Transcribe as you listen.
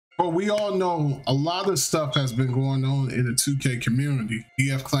Well, we all know a lot of stuff has been going on in the 2K community.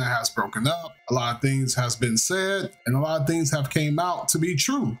 DF Clan has broken up. A lot of things has been said, and a lot of things have came out to be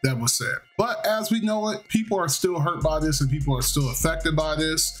true that was said. But as we know it, people are still hurt by this and people are still affected by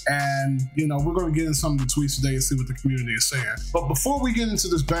this. And, you know, we're going to get in some of the tweets today and see what the community is saying. But before we get into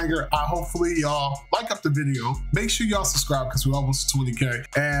this banger, hopefully y'all like up the video. Make sure y'all subscribe because we're almost to 20K.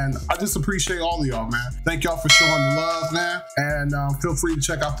 And I just appreciate all of y'all, man. Thank y'all for showing the love, man. And feel free to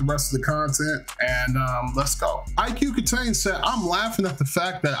check out the rest of the content. And let's go. IQ Contain said, I'm laughing at the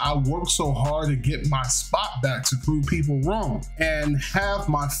fact that I worked so hard to get my spot back to prove people wrong and have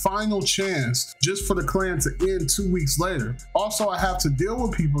my final chance just for the clan to end 2 weeks later. Also, I have to deal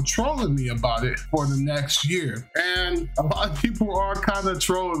with people trolling me about it for the next year. And a lot of people are kind of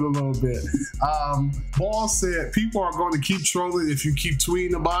trolling a little bit. Ball said, people are going to keep trolling if you keep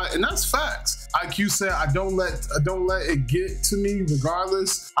tweeting about it. And that's facts. IQ said, I don't let it get to me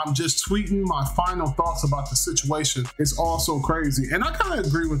regardless. I'm just tweeting my final thoughts about the situation. It's all so crazy. And I kind of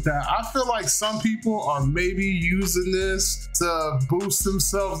agree with that. I feel like some people are maybe using this to boost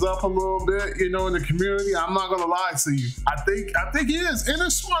themselves up a little bit, you know, in the community. I'm not gonna lie to you. I think he is, and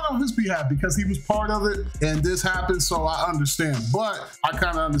it's smart on his behalf because he was part of it and this happened, so I understand. But I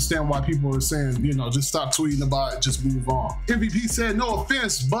kind of understand why people are saying, you know, just stop tweeting about it, just move on. MVP said, no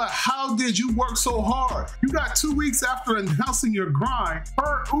offense, but how did you work so hard? You got 2 weeks after announcing your grind.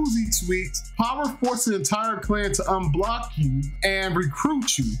 Per Uzi tweets, Power forced the entire clan to unblock you and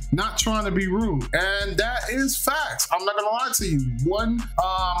recruit you, not trying to be rude. And that is facts. I'm not gonna lie to you. One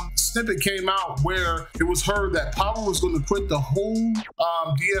snippet came out where it was heard that Power was going to quit the whole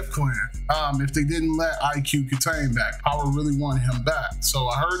DF clan if they didn't let IQ Contain back. Power really wanted him back. So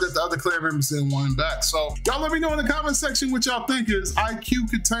I heard that the other clan members didn't want him back. So y'all let me know in the comment section what y'all think. Is IQ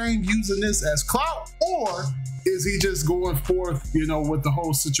Contain using this as clout, or is he just going forth, you know, with the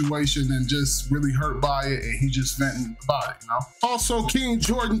whole situation and just really hurt by it and he just venting about it, you know? Also, King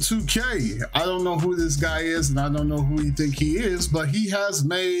Jordan 2K. I don't know who this guy is and I don't know who he think he is, but he has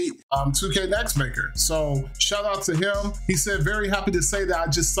made 2K Next Maker. So shout out to him. He said, very happy to say that I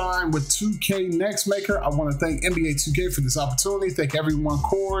just signed with 2K Next Maker. I want to thank NBA 2K for this opportunity. Thank everyone,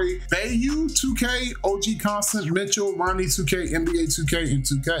 Corey, Bayu, 2K, OG Constant, Mitchell, Ronnie 2K, NBA 2K, and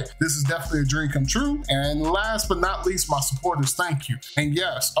 2K. This is definitely a dream come true. And last but not least, my supporters, thank you. And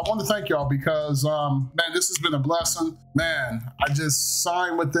yes, I want to thank y'all because, man, this has been a blessing. Man, I just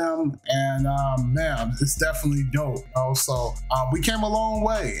signed with them and, man, it's definitely dope. You know? So we came a long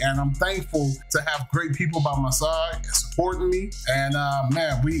way and I'm thankful to have great people by my side and supporting me. And,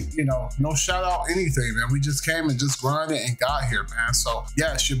 man, we, you know, no shout out anything, man. We just came and just grinded and got here, man. So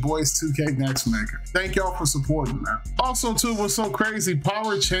yes, your boy's 2K Next Maker. Thank y'all for supporting, man. Also, too, what's so crazy,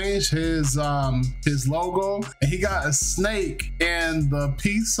 Power changed his logo and he got a snake in the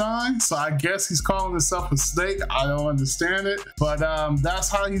peace sign. So I guess he's calling himself a snake. I don't understand it, but that's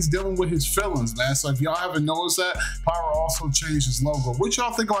how he's dealing with his feelings, man. So if y'all haven't noticed that, Power also changed his logo. What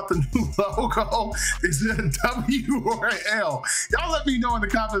y'all think about the new logo? Is it a W or an L? Y'all let me know in the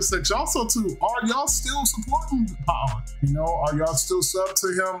comment section. Also, too, are y'all still supporting Power? You know, are y'all still sub to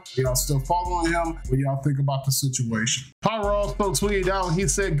him? Y'all still following him? What y'all think about the situation? Power also tweeted out, he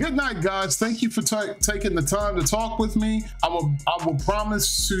said, good night, guys. Thank you for taking the time to talk with me. I will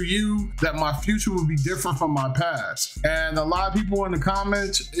promise to you that my future will be different from my past. And a lot of people in the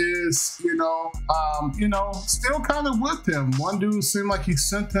comments is, you know, still kind of with him. One dude seemed like he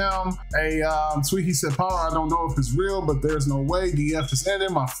sent him a tweet. He said, Power, I don't know if it's real, but there's no way DF is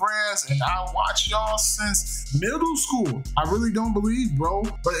ending, my friends. And I watch y'all since middle school. I really don't believe, bro.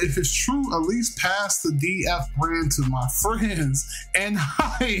 But if it's true, at least pass the DF brand to my friends. And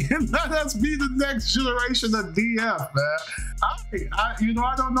let us be the next generation of DF, man. You know,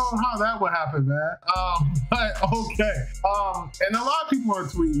 I don't know how that would happen, man. But okay. And a lot of people are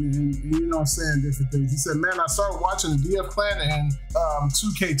tweeting and, you know, saying different things. He said, man, I started watching the DF Clan and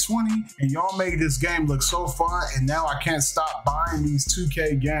 2K20 and y'all made this game look so fun and now I can't stop buying these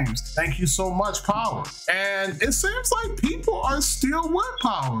 2K games. Thank you so much, Power. And it seems like people are still with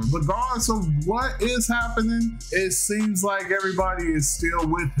Power. Regardless of what is happening, it seems like everybody is still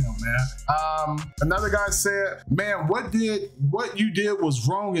with him, man. Another guy said, man, what you did was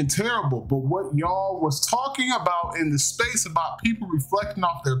wrong and terrible, but what y'all was talking about in the space about people reflecting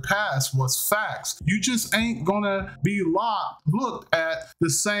off their past was facts. You just ain't gonna be looked at the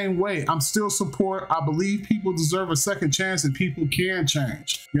same way. I'm still support. I believe people deserve a second chance and people can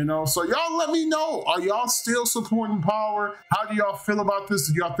change, you know? So y'all let me know, are y'all still supporting Power? How do y'all feel about this?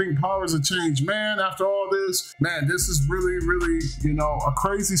 Do y'all think Power's a changed man after all this? Man, this is really, really, you know, a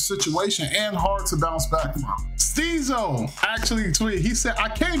crazy situation. situation and hard to bounce back from. Steezo actually tweeted, he said, I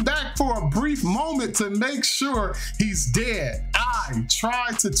came back for a brief moment to make sure he's dead. I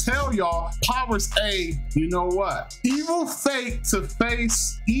tried to tell y'all powers A, you know what? Evil fate to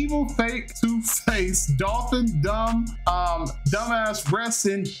face, dolphin dumbass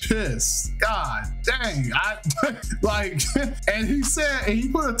resting piss. God dang, like, and he said, and he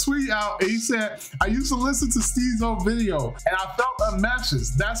put a tweet out, and he said, I used to listen to Steezo video and I felt a message.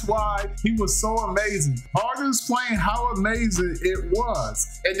 That's why he was so amazing. Hard to explain how amazing it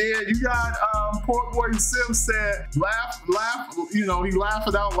was. And then you got poor boy Sim said, laugh, you know, he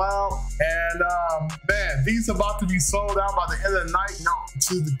laughed out loud. And man, these are about to be sold out by the end of the night. No,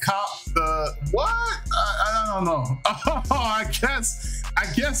 to the cop, the what? I don't know. I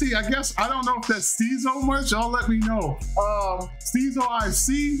guess I don't know if that's Steezo much. Y'all let me know. Steezo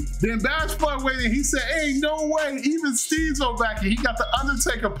IC. Then Bash Boy waiting. He said, ain't no way. Even Steezo back here. He got the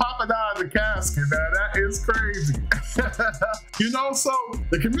Undertaker popping out of the casket. Man, that is crazy. You know, so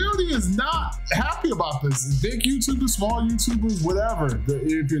the community is not happy about this. Big YouTubers, small YouTubers, whatever.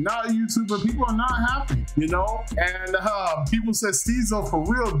 If you're not a YouTuber, people are not happy. You know, and people said Steezo for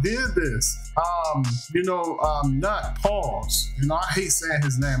real did this. You know, Nut Pause. You know, I hate saying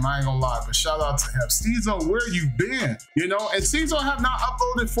his name. I ain't gonna lie, but shout out to him. Steezo, where you been? You know, and Steezo have not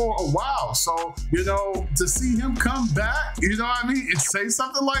uploaded for a while. So, you know, to see him come back, you know what I mean, and say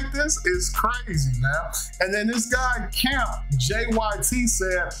something like this is crazy, man. And then this guy, Camp JYT,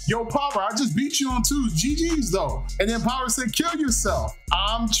 said, yo, Power, I just beat you on 2 GGs though. And then Power said, kill yourself.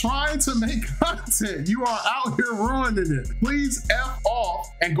 I'm trying to make content. You are out here ruining it. Please F off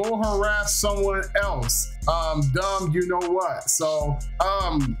and go harass someone else. Dumb, you know what? So,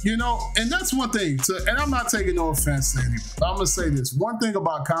 you know, and that's one thing and I'm not taking no offense to anyone. I'm gonna say this. One thing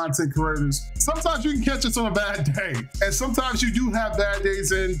about content creators, sometimes you can catch us on a bad day. And sometimes you do have bad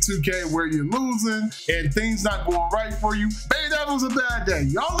days in 2K where you're losing and things not going right for you. Maybe that was a bad day.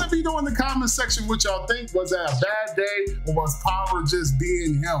 Y'all let me know in the comment section what y'all think. Was that a bad day or was Power just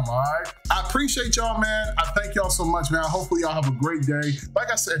being him, all right? I appreciate y'all, man. I thank y'all so much, man. Hopefully y'all have a great day.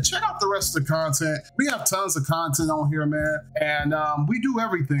 Like I said, check out the rest of the content. We have tons of content on here, man. And we do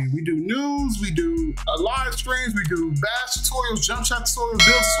everything. We do news, we do live streams, we do bash tutorials, jump shot tutorials,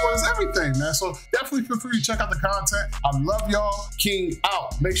 build tutorials, everything, man. So definitely feel free to check out the content. I love y'all. King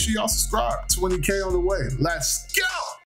out. Make sure y'all subscribe. 20K on the way. Let's go.